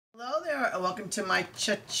there, and welcome to my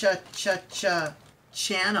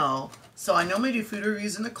channel. So I normally do food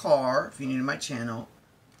reviews in the car, if you're new to my channel,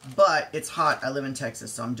 but it's hot. I live in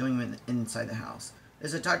Texas, so I'm doing them inside the house.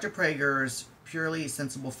 There's a Dr. Prager's Purely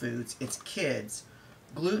Sensible Foods. It's kids,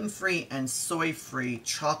 gluten-free and soy-free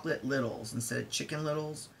chocolate littles instead of chicken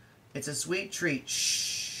littles. It's a sweet treat.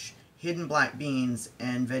 Hidden black beans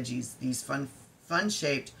and veggies. These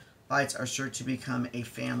fun-shaped bites are sure to become a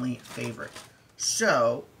family favorite.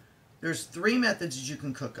 So, there's 3 methods that you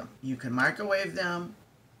can cook them. You can microwave them,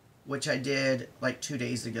 which I did like 2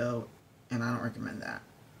 days ago, and I don't recommend that.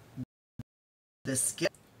 The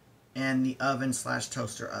skillet and the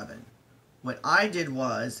oven/toaster oven. What I did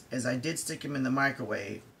was, I did stick them in the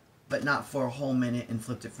microwave, but not for a whole minute and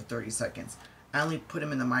flipped it for 30 seconds. I only put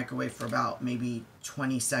them in the microwave for about maybe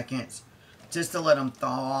 20 seconds, just to let them thaw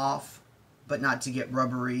off, but not to get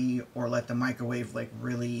rubbery or let the microwave like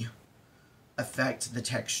really affect the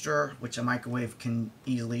texture, which a microwave can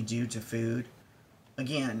easily do to food.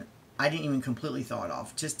 Again, I didn't even completely thaw it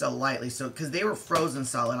off, just a lightly, so because they were frozen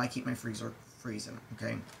solid. I keep my freezer freezing.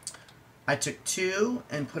 Okay, I took 2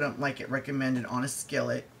 and put them like it recommended on a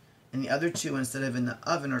skillet, and the other 2, instead of in the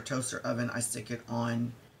oven or toaster oven, I stuck it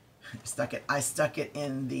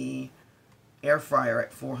in the air fryer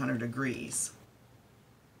at 400 degrees.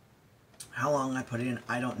 How long I put it in,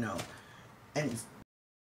 I don't know. And it's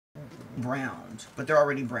browned, but they're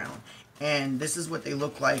already brown. And this is what they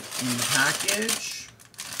look like in the package.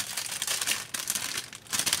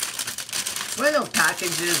 One of those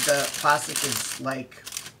packages, the plastic is like,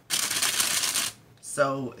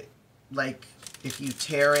 so like if you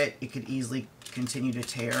tear it, it could easily continue to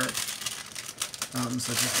tear. So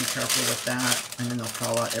just be careful with that, and then they'll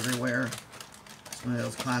fall out everywhere. It's one of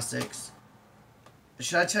those classics.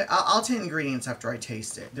 Should I tell? I'll tell you ingredients after I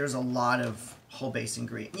taste it. There's a lot of whole base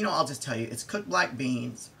ingredients. You know, I'll just tell you. It's cooked black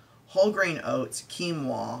beans, whole grain oats,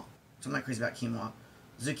 quinoa. So I'm not crazy about quinoa.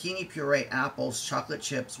 Zucchini puree, apples, chocolate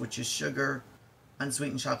chips, which is sugar,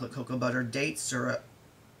 unsweetened chocolate cocoa butter, date syrup,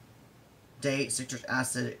 date, citric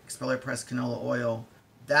acid, expeller pressed canola oil.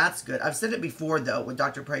 That's good. I've said it before though. With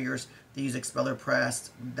Dr. Prager's, they use expeller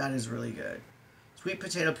pressed. That is really good. Sweet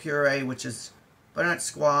potato puree, which is butternut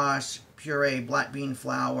squash puree, black bean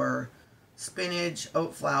flour, spinach,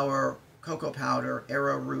 oat flour, cocoa powder,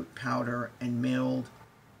 arrowroot powder, and milled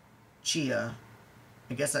chia.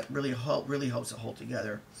 I guess that really helps it hold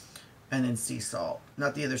together. And then sea salt.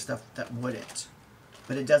 Not the other stuff that wouldn't,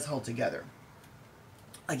 but it does hold together.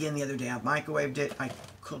 Again, the other day I microwaved it. I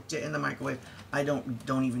cooked it in the microwave. I don't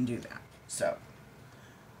even do that. So,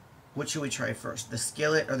 what should we try first? The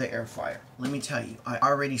skillet or the air fryer? Let me tell you, I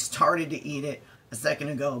already started to eat it a second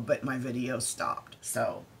ago, but my video stopped.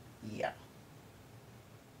 So, yeah.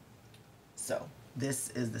 So, this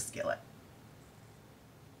is the skillet.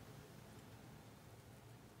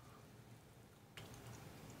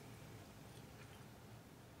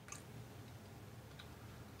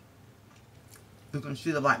 You can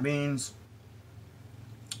see the black beans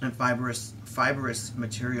and fibrous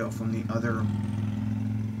material from the other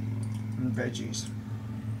veggies.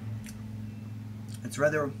 It's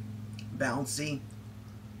rather bouncy.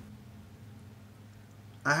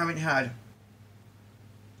 I haven't had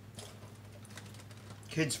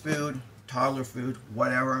kids food, toddler food,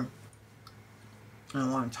 whatever, in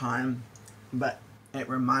a long time, but it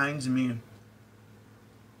reminds me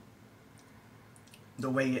the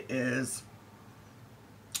way it is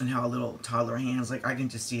and how a little toddler hands, like I can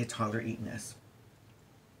just see a toddler eating this.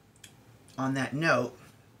 On that note,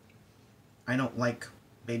 I don't like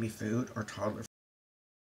baby food or toddler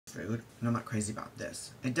food, and I'm not crazy about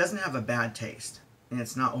this. It doesn't have a bad taste, and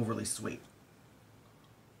it's not overly sweet.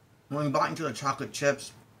 When we bite into the chocolate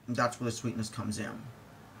chips, that's where the sweetness comes in. And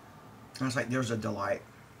it's like there's a delight.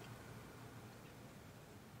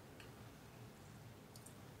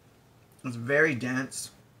 It's very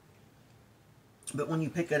dense, but when you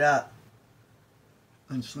pick it up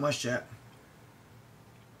and smush it,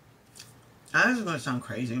 this is going to sound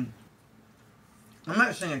crazy. I'm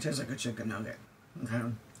not saying it tastes like a chicken nugget, okay?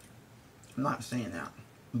 I'm not saying that.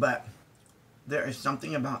 But there is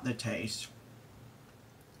something about the taste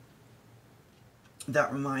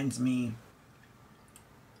that reminds me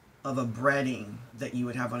of a breading that you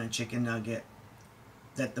would have on a chicken nugget,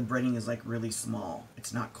 that the breading is like really small.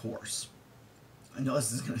 It's not coarse. I know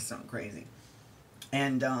this is going to sound crazy.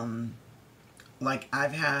 And, like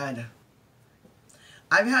I've had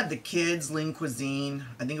the kids' lean cuisine.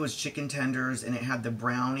 I think it was chicken tenders, and it had the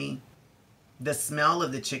brownie. The smell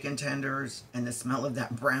of the chicken tenders and the smell of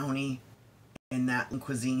that brownie and that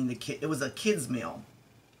cuisine, it was a kid's meal.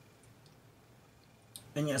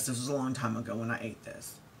 And yes, this was a long time ago when I ate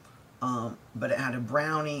this. but it had a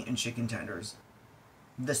brownie and chicken tenders.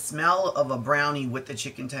 The smell of a brownie with the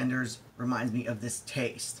chicken tenders reminds me of this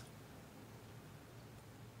taste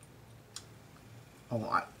a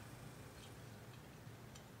lot.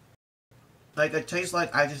 Like, it tastes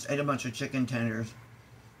like I just ate a bunch of chicken tenders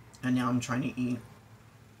and now I'm trying to eat.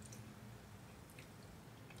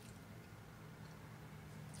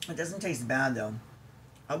 It doesn't taste bad though.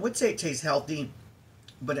 I would say it tastes healthy,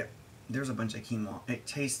 but there's a bunch of quinoa. It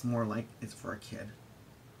tastes more like it's for a kid.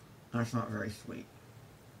 And it's not very sweet.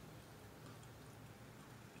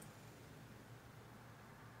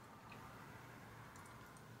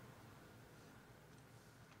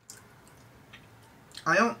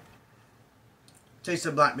 I don't taste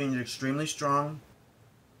the black beans extremely strong,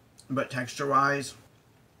 but texture-wise,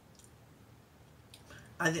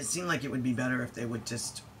 it seemed like it would be better if they would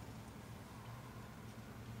just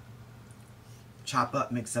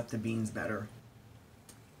mix up the beans better.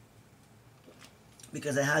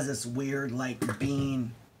 Because it has this weird, like,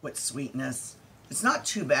 bean with sweetness. It's not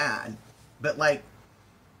too bad, but, like,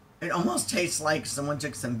 it almost tastes like someone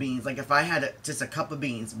took some beans. Like, if I had just a cup of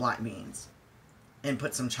beans, black beans, and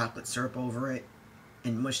put some chocolate syrup over it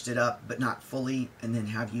and mushed it up, but not fully, and then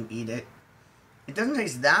have you eat it. It doesn't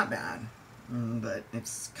taste that bad, but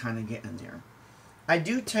it's kind of getting there. I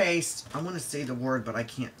do taste, I want to say the word, but I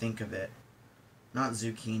can't think of it. Not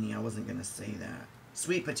zucchini, I wasn't going to say that.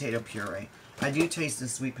 Sweet potato puree. I do taste the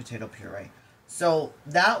sweet potato puree. So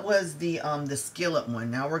that was the skillet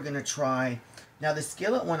one. Now we're going to try, now the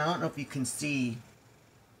skillet one, I don't know if you can see,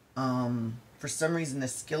 for some reason the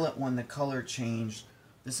skillet one, the color changed.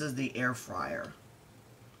 This is the air fryer.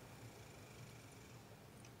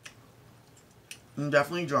 And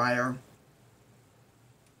definitely drier.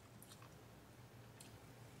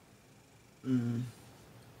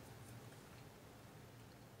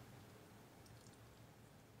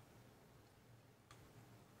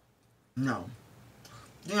 No.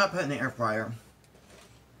 Do not put it in the air fryer.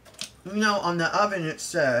 You know, on the oven it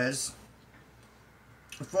says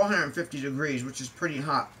 450 degrees, which is pretty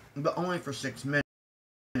hot, but only for 6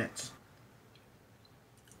 minutes.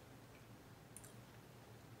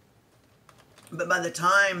 But by the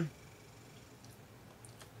time,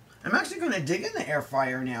 I'm actually going to dig in the air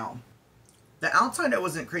fryer now. The outside I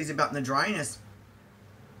wasn't crazy about in the dryness,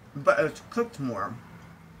 but it's cooked more.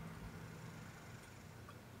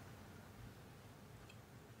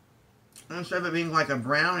 Instead of it being like a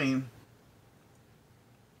brownie,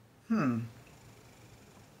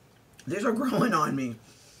 these are growing on me.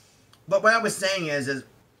 But what I was saying is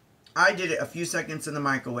I did it a few seconds in the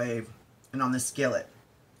microwave and on the skillet.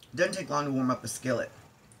 It doesn't take long to warm up a skillet.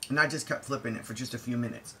 And I just kept flipping it for just a few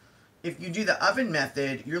minutes. If you do the oven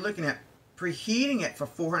method, you're looking at preheating it for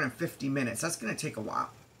 450 minutes. That's going to take a while.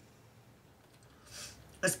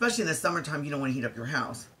 Especially in the summertime, you don't want to heat up your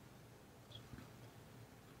house.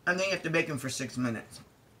 And then you have to bake them for 6 minutes.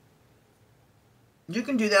 You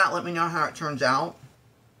can do that. Let me know how it turns out.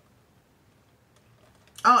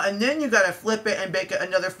 Oh, and then you got to flip it and bake it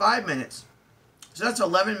another 5 minutes. So that's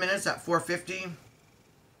 11 minutes at 450.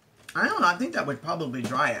 I don't know. I think that would probably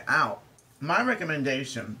dry it out. My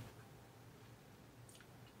recommendation.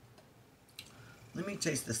 Let me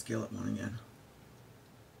taste the skillet one again.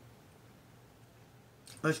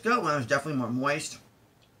 The skillet one is definitely more moist.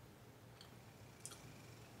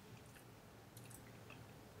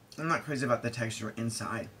 I'm not crazy about the texture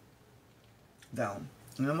inside, though.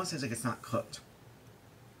 It almost tastes like it's not cooked.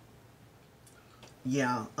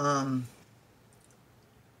 Yeah,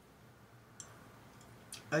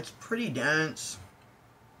 it's pretty dense.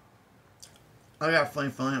 I got a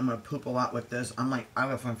funny feeling I'm going to poop a lot with this. I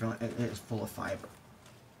have a funny feeling it is full of fiber.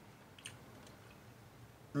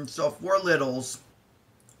 And so 4 littles,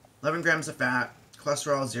 11 grams of fat,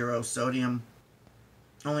 cholesterol 0, sodium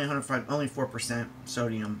only 4%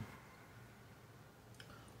 sodium.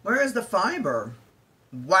 Where is the fiber?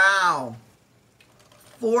 Wow.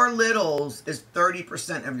 4 littles is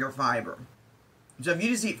 30% of your fiber. So if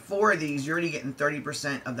you just eat 4 of these, you're already getting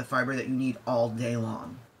 30% of the fiber that you need all day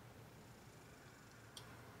long.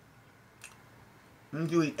 And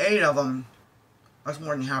if you eat 8 of them, that's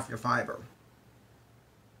more than half your fiber.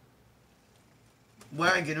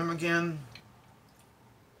 Where I get them again?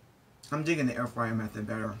 I'm digging the air fryer method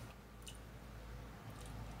better.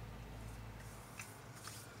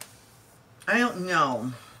 I don't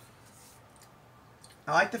know.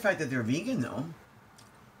 I like the fact that they're vegan though.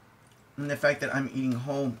 And the fact that I'm eating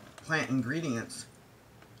whole plant ingredients.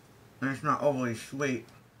 And it's not overly sweet.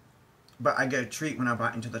 But I get a treat when I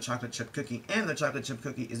bite into the chocolate chip cookie. And the chocolate chip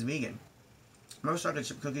cookie is vegan. Most chocolate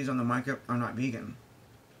chip cookies on the market are not vegan.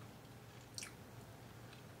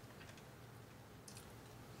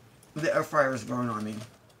 The air fryer is growing on me.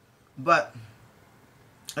 But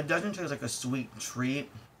it doesn't taste like a sweet treat.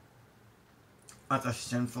 Like a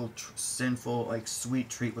sinful, like sweet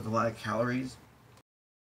treat with a lot of calories.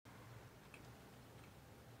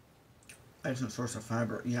 Excellent source of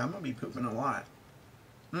fiber. Yeah, I'm gonna be pooping a lot.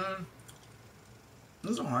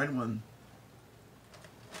 This is a hard one.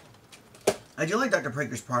 I do like Dr.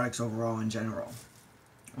 Prager's products overall in general.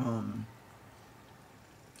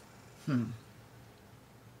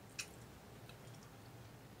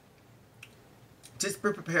 Just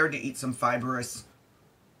be prepared to eat some fibrous,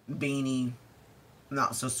 beany,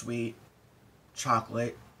 not so sweet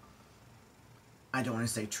chocolate. I don't want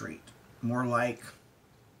to say treat. More like,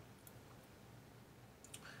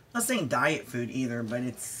 not saying diet food either, but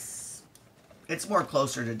it's more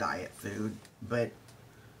closer to diet food. But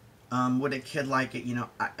would a kid like it? You know,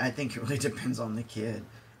 I think it really depends on the kid.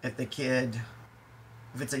 If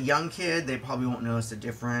it's a young kid, they probably won't notice the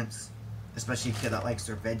difference, especially a kid that likes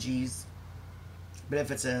their veggies. But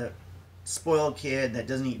if it's a spoiled kid that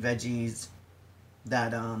doesn't eat veggies,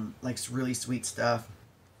 that likes really sweet stuff,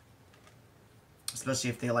 especially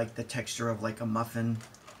if they like the texture of like a muffin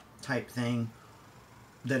type thing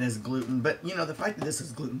that is gluten. But you know, the fact that this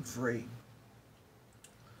is gluten-free,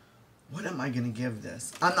 what am I going to give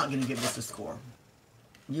this? I'm not going to give this a score.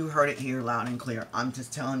 You heard it here loud and clear. I'm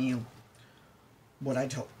just telling you what I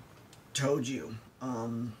told you.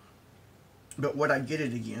 But would I get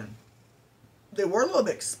it again? They were a little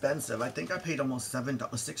bit expensive. I think I paid almost $6 or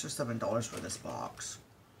 $7 for this box.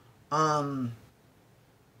 I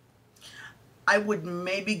would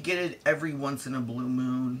maybe get it every once in a blue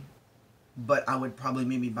moon, but I would probably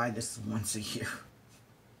maybe buy this once a year.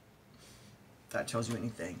 If that tells you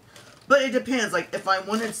anything. But it depends. Like, if I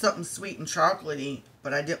wanted something sweet and chocolatey,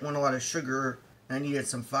 but I didn't want a lot of sugar, and I needed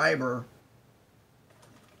some fiber,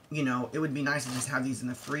 you know, it would be nice to just have these in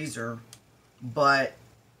the freezer. But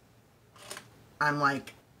I'm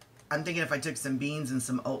thinking if I took some beans and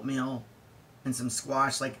some oatmeal and some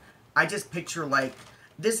squash, like, I just picture, like,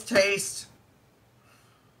 this taste,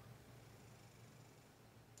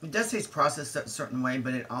 it does taste processed a certain way,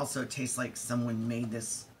 but it also tastes like someone made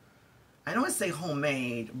this, I don't want to say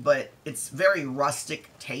homemade, but it's very rustic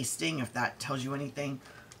tasting, if that tells you anything,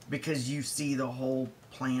 because you see the whole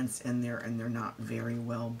plants in there and they're not very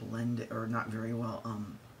well blended, or not very well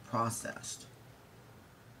processed.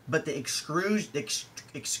 But the extrusion,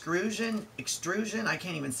 I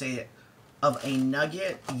can't even say it, of a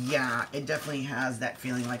nugget, yeah, it definitely has that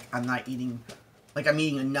feeling like I'm eating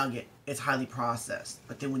a nugget. It's highly processed.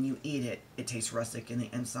 But then when you eat it, it tastes rustic in the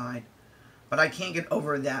inside. But I can't get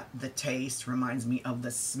over that the taste reminds me of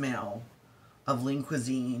the smell of lean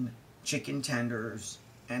cuisine, chicken tenders,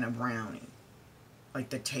 and a brownie. Like,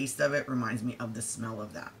 the taste of it reminds me of the smell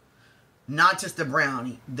of that. Not just the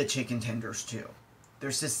brownie, the chicken tenders too.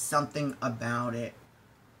 There's just something about it.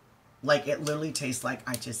 Like, it literally tastes like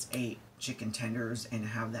I just ate chicken tenders and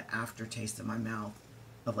have that aftertaste in my mouth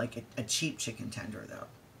of like a cheap chicken tender though.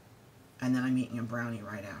 And then I'm eating a brownie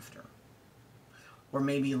right after. Or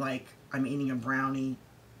maybe like I'm eating a brownie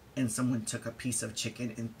and someone took a piece of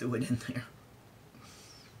chicken and threw it in there.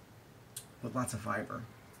 With lots of fiber.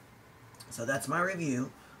 So that's my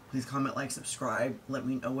review. Please comment, like, subscribe. Let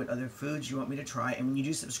me know what other foods you want me to try. And when you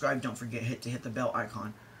do subscribe, don't forget to hit the bell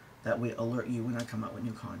icon. That way alert you when I come out with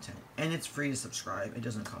new content. And it's free to subscribe. It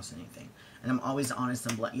doesn't cost anything. And I'm always honest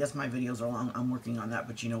and blunt. Yes, my videos are long. I'm working on that.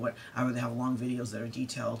 But you know what? I'd rather have long videos that are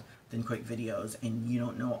detailed than quick videos. And you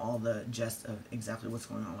don't know all the gist of exactly what's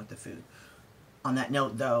going on with the food. On that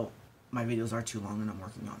note, though, my videos are too long and I'm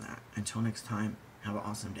working on that. Until next time, have an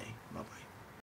awesome day. Bye-bye.